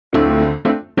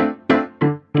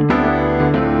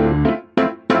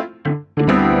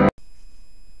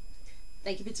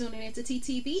Thank you for tuning in to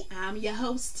TTV. I'm your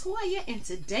host, Toya, and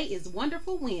today is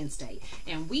Wonderful Wednesday,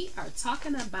 and we are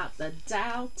talking about the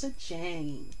Tao Te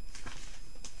Ching.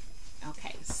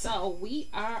 Okay, so we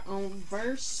are on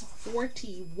verse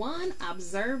 41,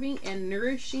 Observing and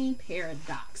Nourishing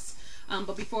Paradox.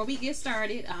 But before we get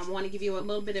started, I want to give you a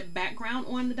little bit of background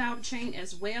on the Tao Te Ching,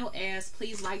 as well as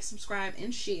please like, subscribe,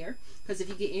 and share. Because if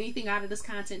you get anything out of this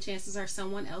content, chances are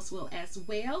someone else will as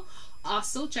well.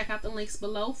 Also, check out the links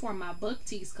below for my book,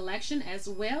 Tea's Collection, as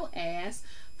well as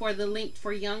for the link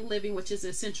for Young Living, which is an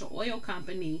essential oil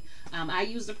company. I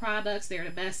use the products. They're the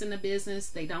best in the business.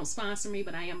 They don't sponsor me,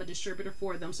 but I am a distributor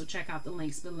for them. So check out the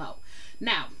links below.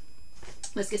 Now,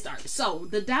 let's get started. So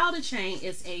the Tao Te Ching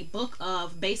is a book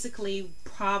of basically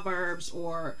proverbs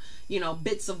or,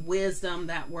 bits of wisdom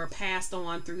that were passed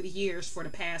on through the years for the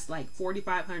past like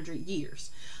 4,500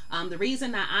 years. The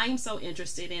reason that I'm so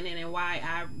interested in it and why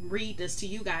I read this to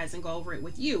you guys and go over it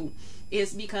with you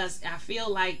is because I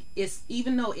feel like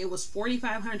even though it was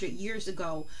 4,500 years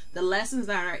ago, the lessons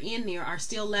that are in there are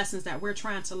still lessons that we're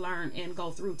trying to learn and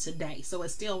go through today. So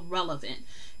it's still relevant.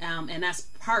 And that's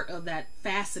part of that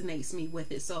fascinates me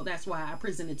with it. So that's why I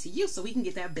present it to you, so we can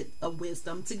get that bit of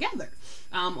wisdom together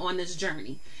on this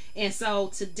journey. And so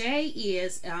today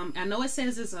is, I know it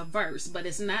says it's a verse, but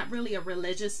it's not really a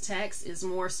religious text. It's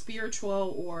more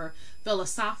spiritual or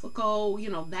philosophical,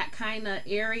 that kind of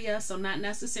area. So not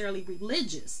necessarily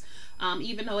religious,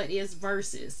 even though it is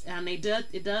verses. And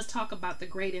it does talk about the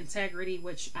great integrity,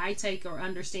 which I take or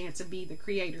understand to be the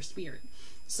creator spirit.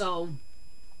 So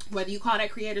whether you call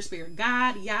that creator spirit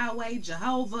God, Yahweh,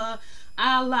 Jehovah,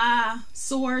 Allah,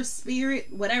 source, spirit,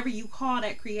 whatever you call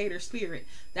that creator spirit,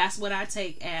 that's what I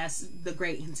take as the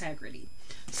great integrity.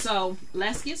 So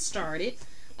let's get started.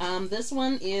 This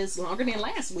one is longer than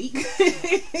last week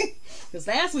because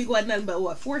last week wasn't nothing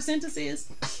but 4 sentences.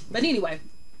 But anyway,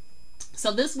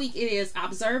 so this week it is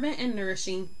Observing and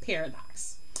Nourishing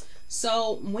Paradox.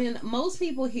 So when most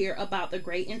people hear about the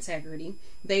great integrity,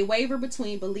 they waver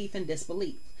between belief and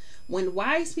disbelief. When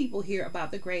wise people hear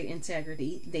about the great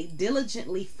integrity, they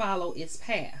diligently follow its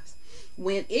path.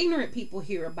 When ignorant people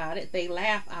hear about it, they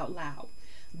laugh out loud.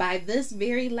 By this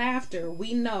very laughter,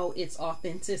 we know its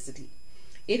authenticity.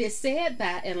 It is said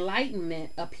that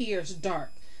enlightenment appears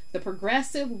dark. The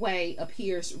progressive way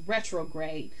appears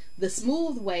retrograde. The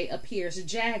smooth way appears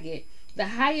jagged. The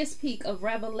highest peak of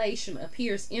revelation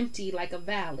appears empty like a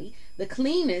valley. The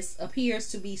cleanest appears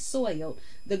to be soiled.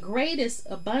 The greatest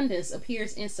abundance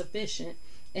appears insufficient.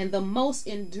 And the most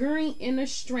enduring inner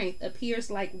strength appears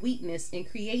like weakness, and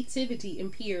creativity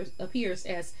appears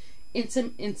as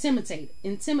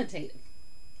intimidative.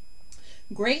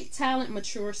 Great talent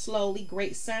matures slowly.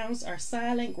 Great sounds are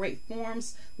silent. Great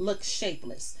forms look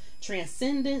shapeless.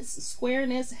 Transcendence,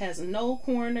 squareness has no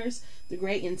corners. The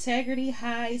great integrity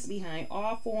hides behind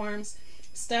all forms,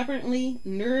 stubbornly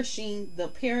nourishing the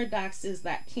paradoxes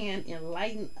that can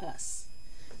enlighten us.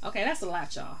 Okay, that's a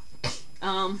lot, y'all.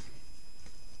 I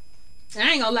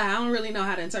ain't gonna lie, I don't really know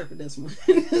how to interpret this one.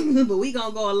 But we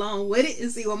gonna go along with it and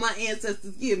see what my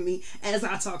ancestors give me as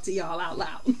I talk to y'all out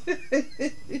loud.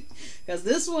 Because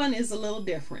this one is a little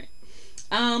different.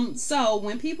 So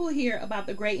when people hear about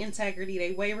the great integrity,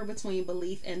 they waver between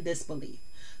belief and disbelief.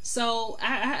 So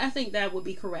I think that would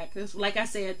be correct. Like I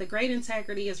said, the great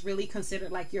integrity is really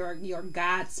considered like your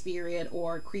God spirit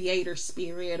or creator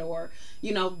spirit, or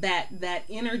that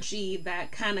energy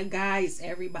that kind of guides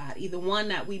everybody, the one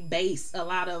that we base a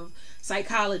lot of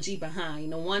psychology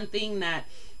behind, the one thing that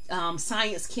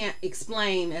science can't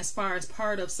explain as far as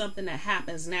part of something that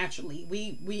happens naturally.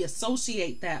 We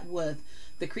associate that with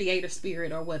the creator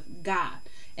spirit or with God.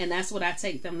 And that's what I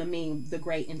take them to mean, the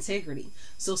great integrity.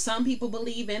 So some people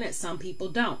believe in it, some people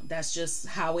don't. That's just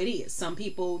how it is. Some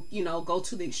people, go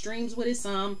to the extremes with it.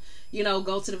 Some,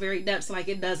 go to the very depths like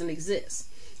it doesn't exist.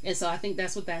 And so I think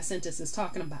that's what that sentence is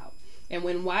talking about. And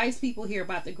when wise people hear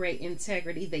about the great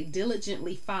integrity, they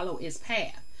diligently follow its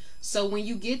path. So when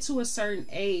you get to a certain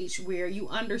age where you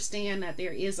understand that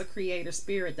there is a creator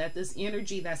spirit, that this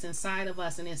energy that's inside of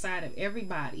us and inside of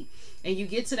everybody, and you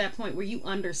get to that point where you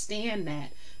understand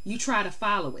that, you try to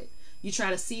follow it. You try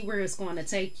to see where it's going to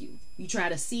take you. You try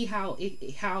to see how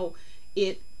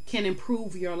it can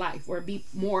improve your life or be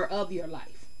more of your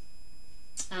life.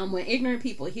 When ignorant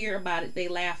people hear about it, they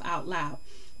laugh out loud.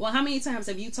 Well, how many times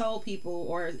have you told people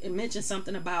or mentioned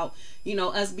something about, you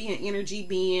know, us being energy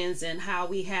beings and how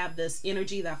we have this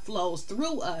energy that flows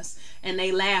through us, and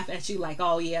they laugh at you like,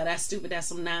 oh yeah, that's stupid, that's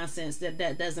some nonsense,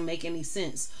 that doesn't make any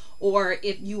sense. Or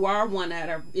if you are one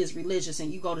that is religious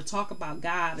and you go to talk about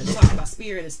God and talk about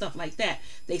spirit and stuff like that,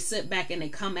 they sit back and they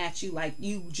come at you like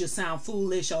you just sound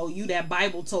foolish. Oh, you that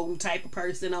Bible toting type of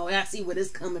person. Oh, I see where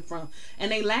this coming from.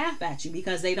 And they laugh at you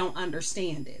because they don't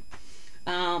understand it.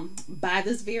 By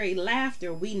this very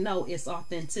laughter, we know it's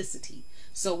authenticity.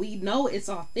 So we know it's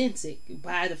authentic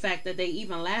by the fact that they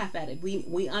even laugh at it.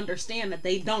 We understand that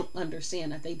they don't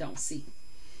understand, that they don't see.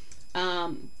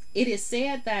 It is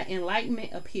said that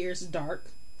enlightenment appears dark.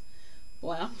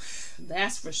 Well,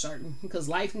 that's for certain, because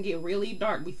life can get really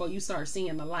dark before you start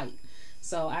seeing the light.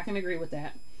 So I can agree with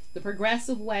that. The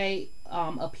progressive way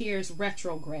appears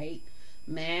retrograde.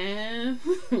 Man,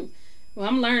 well,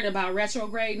 I'm learning about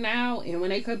retrograde now, and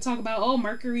when they could talk about, oh,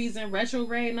 Mercury's in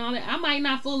retrograde and all that, I might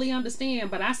not fully understand,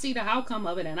 but I see the outcome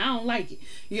of it, and I don't like it.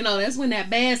 You know, that's when that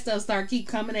bad stuff keep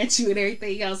coming at you and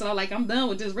everything else. And I'm like, I'm done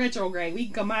with this retrograde. We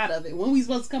can come out of it. When we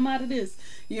supposed to come out of this?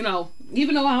 You know,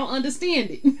 even though I don't understand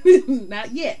it,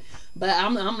 not yet. But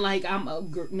I'm like,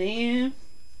 man.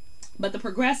 But the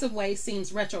progressive way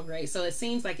seems retrograde, so it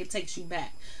seems like it takes you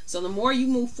back. So the more you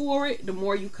move forward, the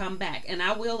more you come back. And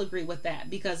I will agree with that,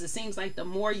 because it seems like the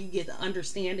more you get the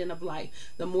understanding of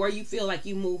life, the more you feel like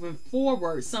you're moving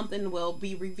forward, something will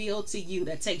be revealed to you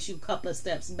that takes you a couple of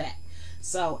steps back.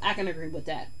 So I can agree with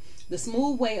that. The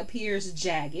smooth way appears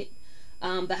jagged.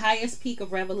 The highest peak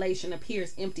of revelation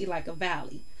appears empty like a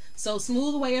valley. So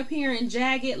smooth way appearing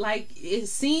jagged, like it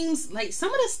seems like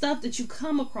some of the stuff that you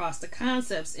come across, the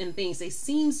concepts and things, they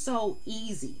seem so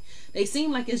easy. They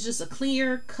seem like it's just a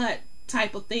clear cut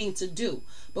type of thing to do.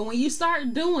 But when you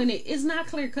start doing it, it's not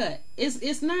clear cut.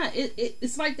 It's not.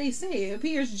 It's like they say, it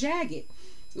appears jagged.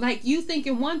 Like you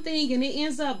thinking one thing and it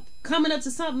ends up coming up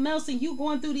to something else, and you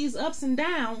going through these ups and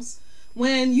downs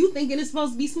when you thinking it's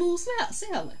supposed to be smooth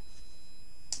sailing.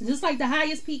 Just like the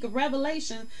highest peak of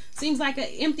revelation seems like an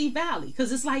empty valley,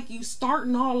 because it's like you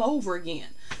starting all over again.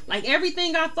 Like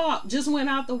everything I thought just went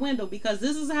out the window, because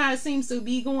this is how it seems to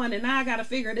be going, and now I got to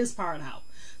figure this part out.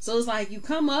 So it's like you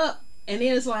come up and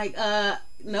then it's like,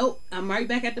 nope, I'm right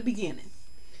back at the beginning.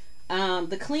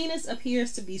 The cleanest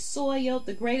appears to be soiled.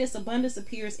 The greatest abundance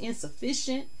appears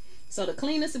insufficient. So the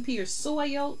cleanest appears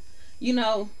soiled. You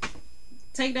know,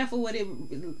 take that for what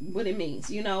it means.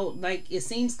 You know, like it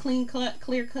seems clean cut,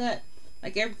 clear cut,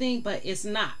 like everything, but it's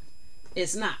not.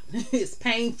 It's not. It's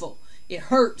painful. It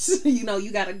hurts. You know,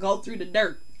 you got to go through the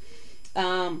dirt.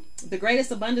 The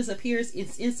greatest abundance appears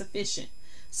insufficient.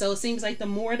 So it seems like the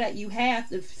more that you have,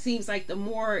 it seems like the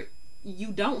more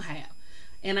you don't have.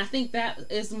 And I think that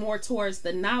is more towards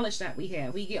the knowledge that we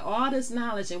have. We get all this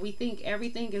knowledge and we think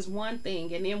everything is one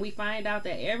thing, and then we find out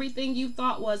that everything you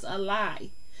thought was a lie,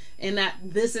 and that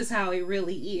this is how it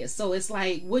really is. So it's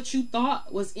like what you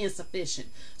thought was insufficient.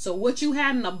 So what you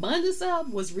had an abundance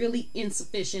of was really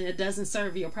insufficient. It doesn't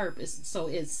serve your purpose. So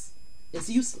it's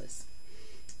useless.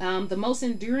 The most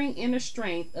enduring inner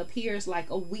strength appears like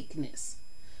a weakness.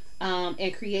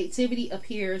 And creativity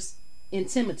appears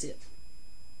intimidative.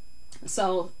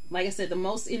 So, like I said, the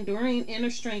most enduring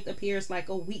inner strength appears like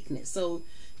a weakness. So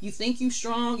you think you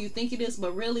strong, you think it is,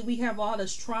 but really we have all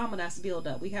this trauma that's built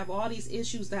up. We have all these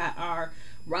issues that are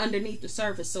underneath the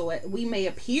surface. So we may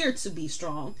appear to be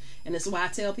strong. And that's why I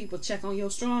tell people, check on your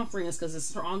strong friends, because as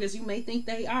strong as you may think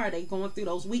they are, they going through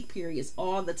those weak periods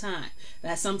all the time.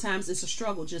 That sometimes it's a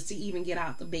struggle just to even get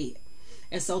out the bed.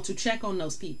 And so to check on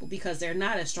those people, because they're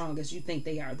not as strong as you think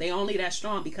they are. They only that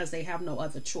strong because they have no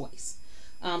other choice.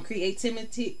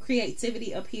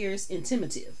 Creativity appears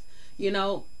intimidative. You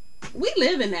know, we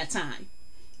live in that time.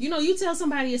 You know, you tell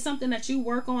somebody it's something that you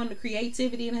work on, the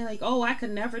creativity, and they're like, oh, I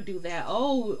could never do that.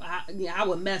 Oh, I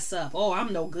would mess up. Oh,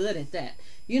 I'm no good at that.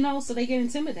 You know, so they get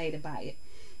intimidated by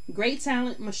it. Great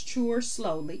talent matures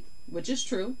slowly, which is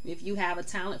true. If you have a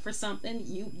talent for something,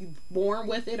 you born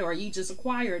with it, or you just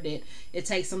acquired it, it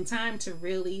takes some time to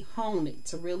really hone it,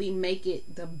 to really make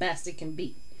it the best it can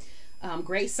be.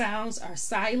 Great sounds are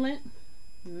silent.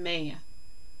 Man,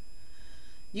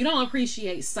 you don't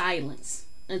appreciate silence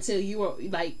until you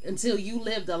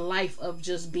live the life of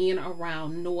just being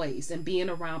around noise and being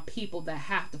around people that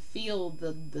have to fill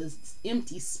the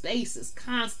empty spaces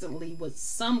constantly with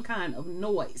some kind of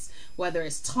noise, whether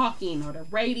it's talking or the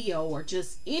radio or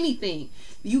just anything.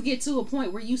 You get to a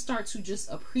point where you start to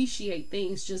just appreciate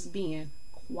things just being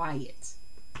quiet.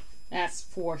 That's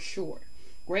for sure.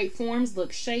 Great forms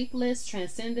look shapeless.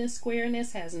 Transcendent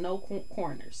squareness has no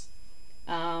corners.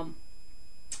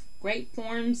 Great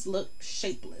forms look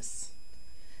shapeless.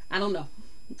 I don't know.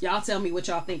 Y'all tell me what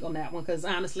y'all think on that one, because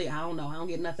honestly, I don't know. I don't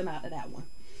get nothing out of that one.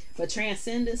 But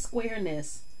transcendent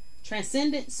squareness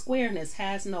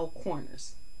has no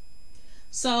corners.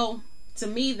 So to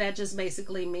me, that just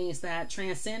basically means that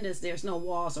transcendence, there's no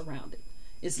walls around it.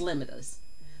 It's limitless.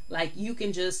 Like you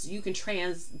can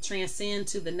transcend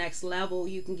to the next level.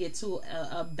 You can get to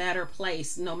a better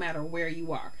place no matter where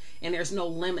you are. And there's no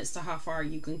limits to how far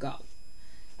you can go.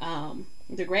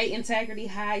 The great integrity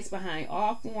hides behind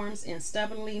all forms and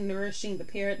stubbornly nourishing the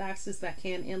paradoxes that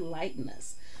can enlighten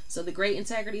us. So the great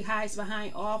integrity hides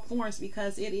behind all forms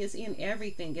because it is in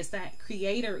everything. It's that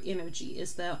creator energy.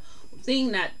 It's the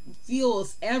thing that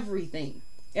fuels everything.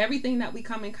 Everything that we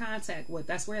come in contact with.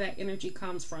 That's where that energy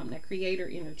comes from, that creator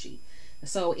energy.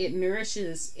 So it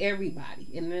nourishes everybody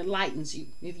and it enlightens you.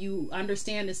 If you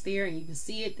understand it's there and you can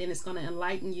see it, then it's going to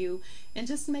enlighten you and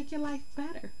just make your life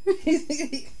better.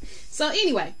 So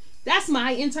anyway, that's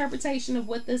my interpretation of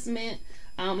what this meant.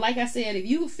 Like I said, if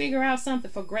you figure out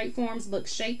something for great forms look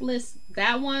shapeless,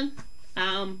 that one,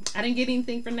 I didn't get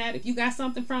anything from that. If you got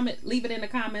something from it, leave it in the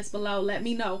comments below. Let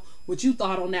me know what you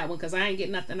thought on that one, because I ain't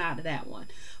getting nothing out of that one.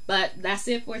 But that's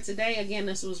it for today. Again,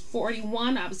 this was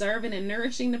 41, Observing and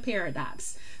Nourishing the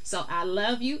Paradox. So I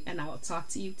love you, and I will talk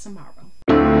to you tomorrow.